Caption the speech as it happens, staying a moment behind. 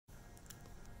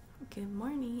Good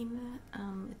morning.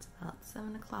 It's about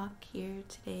 7 o'clock here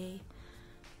today.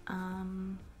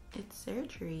 It's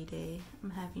surgery day.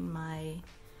 I'm having my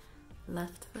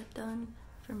left foot done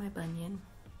for my bunion,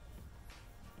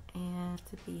 and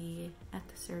to be at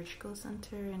the surgical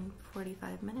center in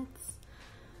 45 minutes.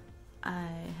 I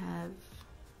have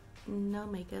no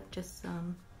makeup, just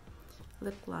some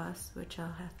lip gloss, which I'll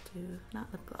have to,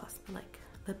 not lip gloss, but like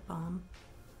lip balm,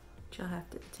 which I'll have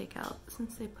to take out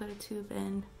since they put a tube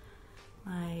in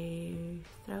my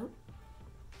throat.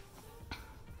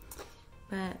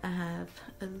 But I have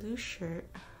a loose shirt,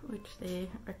 which they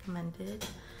recommended,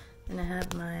 and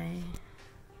I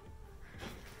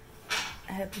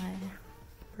have my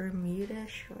Bermuda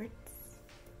shorts,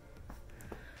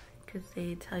 because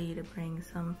they tell you to bring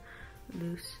some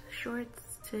loose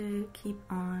shorts to keep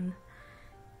on.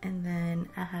 And then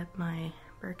I have my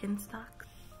Birkenstocks.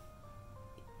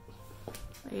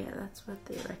 But yeah, that's what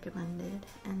they recommended.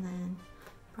 And then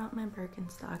brought my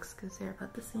Birkenstocks because they're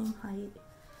about the same height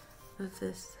of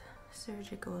this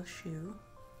surgical shoe,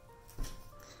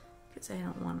 because I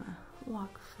don't want to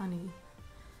walk funny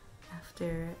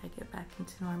after I get back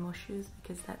into normal shoes,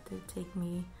 because that did take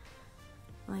me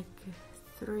like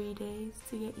 3 days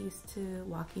to get used to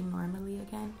walking normally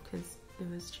again, because it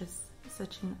was just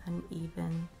such an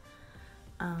uneven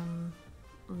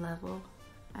level,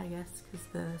 I guess, because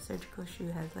the surgical shoe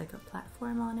has like a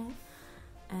platform on it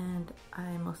and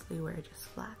I mostly wear just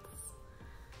flats,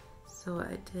 so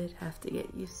I did have to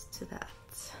get used to that.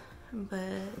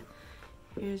 But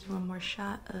here's one more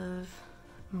shot of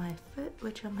my foot,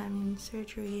 which I'm having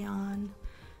surgery on.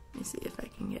 Let me see if I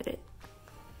can get it.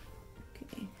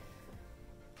 Okay.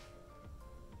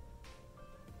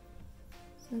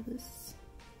 So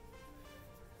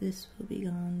this will be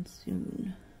gone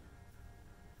soon.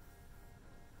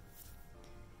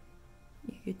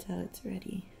 You could tell it's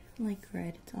ready. Like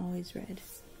red, it's always red,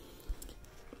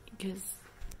 because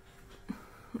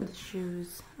the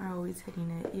shoes are always hitting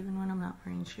it. Even when I'm not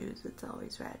wearing shoes, it's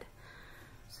always red.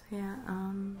 So yeah,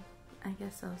 I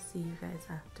guess I'll see you guys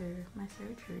after my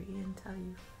surgery and tell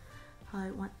you how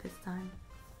it went this time.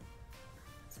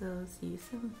 So see you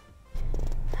soon.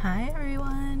 Hi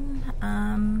everyone,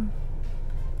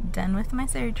 done with my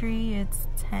surgery. It's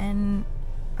 10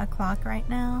 o'clock right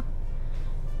now.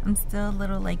 I'm still a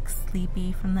little like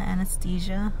sleepy from the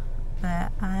anesthesia,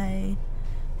 but I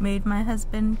made my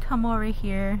husband come over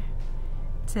here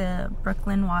to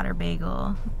Brooklyn Water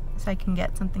Bagel so I can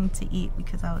get something to eat,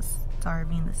 because I was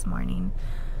starving this morning.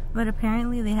 But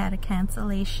apparently they had a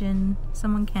cancellation.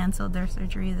 Someone canceled their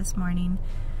surgery this morning.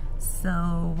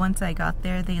 So once I got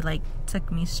there, they like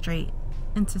took me straight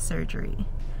into surgery.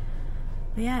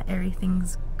 But yeah,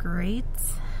 everything's great.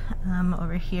 I'm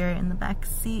over here in the back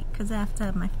seat because I have to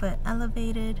have my foot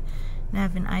elevated, and I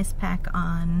have an ice pack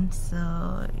on.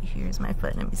 So here's my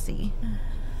foot. Let me see.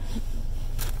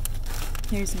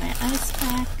 Here's my ice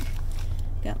pack.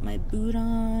 Got my boot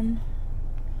on.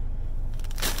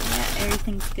 Yeah,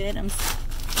 everything's good. I'm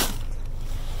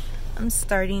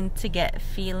starting to get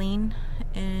feeling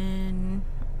in,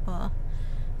 well,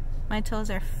 my toes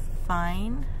are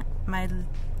fine.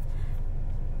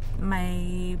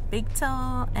 My big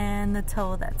toe and the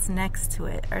toe that's next to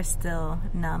it are still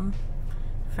numb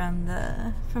from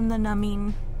the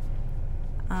numbing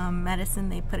medicine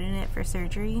they put in it for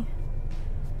surgery.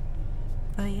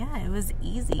 But yeah, it was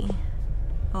easy.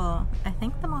 Well, I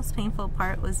think the most painful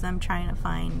part was them trying to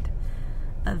find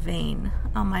a vein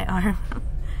on my arm.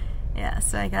 Yeah,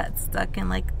 so I got stuck in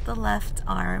like the left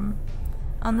arm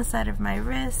on the side of my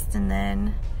wrist, and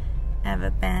then I have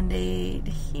a band-aid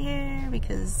here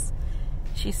because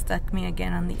she stuck me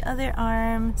again on the other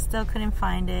arm. Still couldn't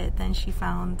find it. Then she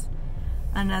found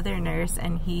another nurse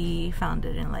and he found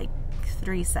it in like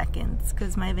 3 seconds,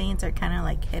 because my veins are kind of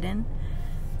like hidden.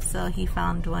 So he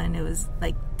found one. It was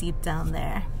like deep down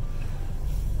there.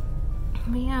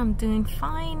 But yeah, I'm doing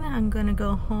fine. I'm gonna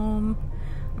go home.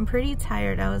 I'm pretty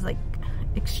tired. I was like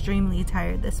extremely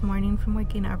tired this morning from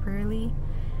waking up early.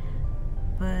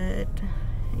 But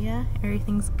yeah,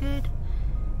 everything's good.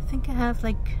 I think I have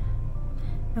like,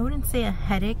 I wouldn't say a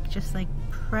headache, just like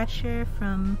pressure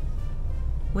from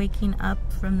waking up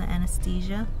from the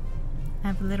anesthesia. I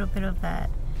have a little bit of that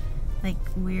like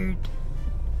weird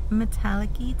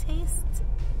metallic-y taste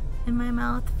in my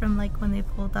mouth from like when they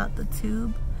pulled out the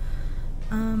tube.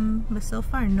 But so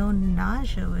far no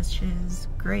nausea, which is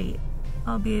great.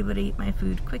 I'll be able to eat my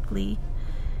food quickly.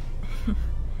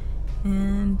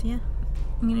 And yeah,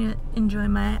 I'm gonna enjoy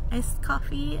my iced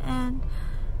coffee and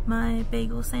my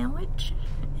bagel sandwich,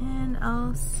 and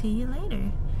I'll see you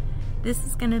later. This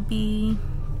is gonna be,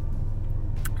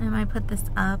 I might put this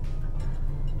up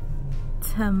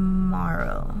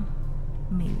tomorrow,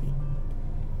 maybe,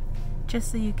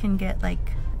 just so you can get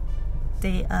like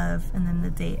day of and then the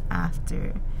day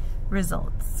after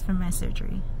results from my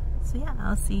surgery. So yeah,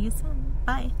 I'll see you soon.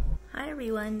 Bye. Hi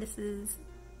everyone, this is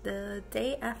the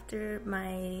day after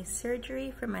my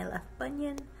surgery for my left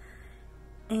bunion,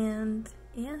 and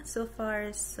yeah, so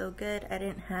far so good. I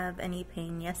didn't have any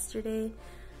pain yesterday,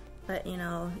 but you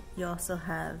know, you also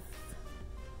have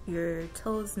your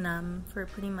toes numb for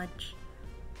pretty much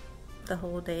the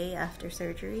whole day after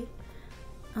surgery.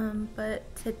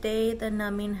 But today the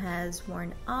numbing has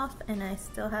worn off and I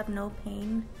still have no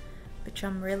pain, which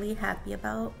I'm really happy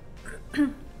about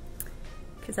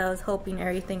because I was hoping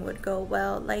everything would go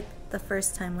well like the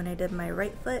first time when I did my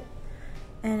right foot,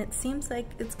 and it seems like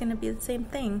it's gonna be the same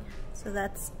thing, so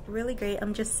that's really great.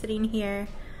 I'm just sitting here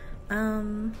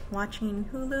watching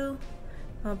Hulu.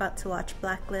 I'm about to watch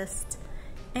Blacklist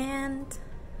and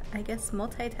I guess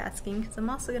multitasking because I'm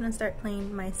also gonna start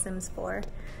playing my Sims 4.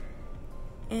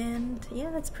 And yeah,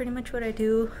 that's pretty much what I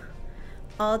do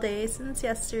all day since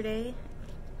yesterday.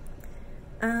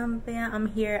 But yeah, I'm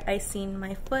here icing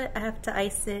my foot. I have to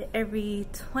ice it every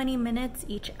 20 minutes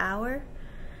each hour.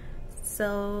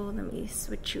 So let me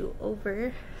switch you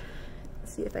over,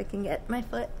 see if I can get my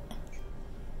foot.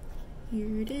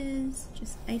 Here it is,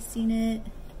 just icing it.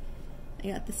 I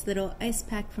got this little ice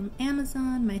pack from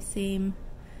Amazon, my same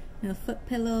foot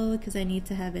pillow, because I need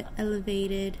to have it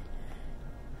elevated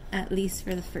at least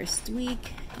for the first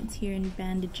week. It's here in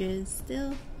bandages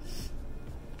still.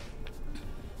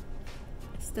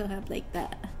 I still have like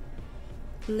that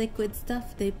liquid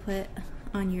stuff they put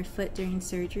on your foot during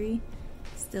surgery.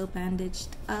 Still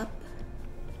bandaged up.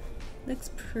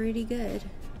 Looks pretty good.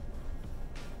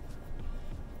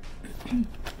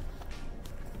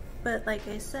 But like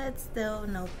I said, still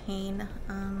no pain.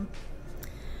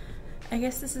 I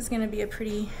guess this is gonna be a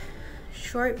pretty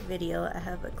short video. I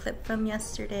have a clip from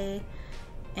yesterday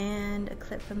and a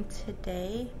clip from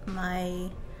today. My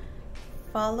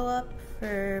follow-up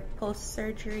for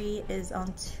post-surgery is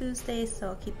on Tuesday, so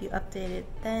I'll keep you updated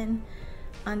then.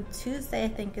 On Tuesday, I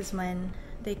think, is when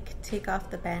they take off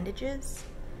the bandages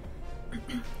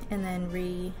and then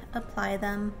reapply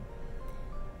them,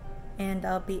 and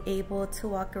I'll be able to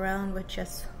walk around with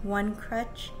just one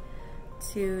crutch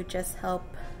to just help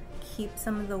keep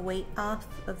some of the weight off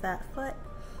of that foot.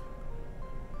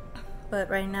 But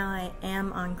right now I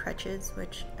am on crutches,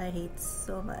 which I hate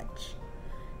so much,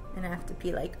 and I have to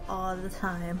pee like all the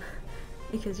time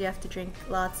because you have to drink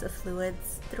lots of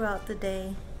fluids throughout the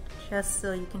day just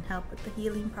so you can help with the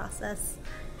healing process.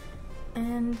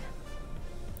 And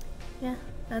yeah,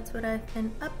 that's what I've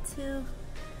been up to.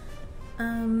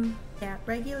 Yeah,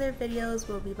 regular videos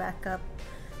will be back up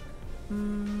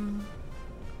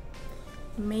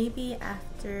maybe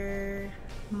after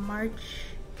March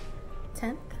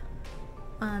 10th.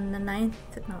 On the 9th,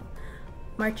 no,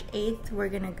 March 8th, we're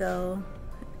gonna go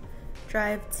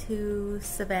drive to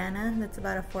Savannah. That's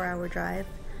about a 4-hour drive,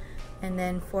 and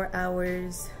then 4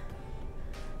 hours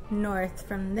north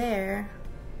from there,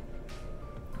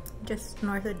 just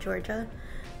north of Georgia,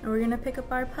 and we're gonna pick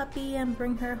up our puppy and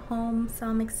bring her home. So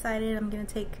I'm excited. I'm gonna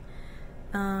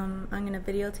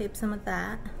videotape some of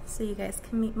that so you guys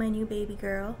can meet my new baby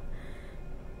girl.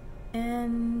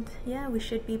 And yeah, we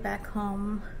should be back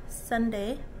home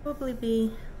Sunday. Probably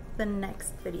be the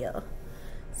next video.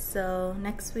 So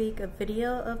next week, a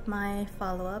video of my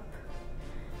follow-up,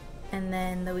 and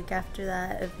then the week after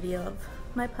that, a video of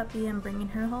my puppy and bringing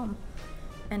her home.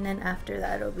 And then after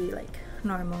that, it'll be like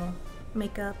normal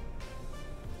makeup,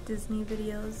 Disney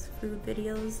videos, food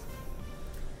videos.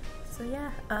 So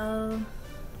yeah, I'll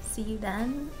see you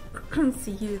then.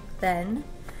 See you then.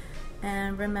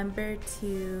 And remember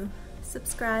to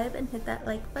subscribe and hit that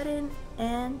like button.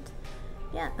 And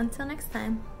yeah, until next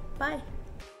time, bye.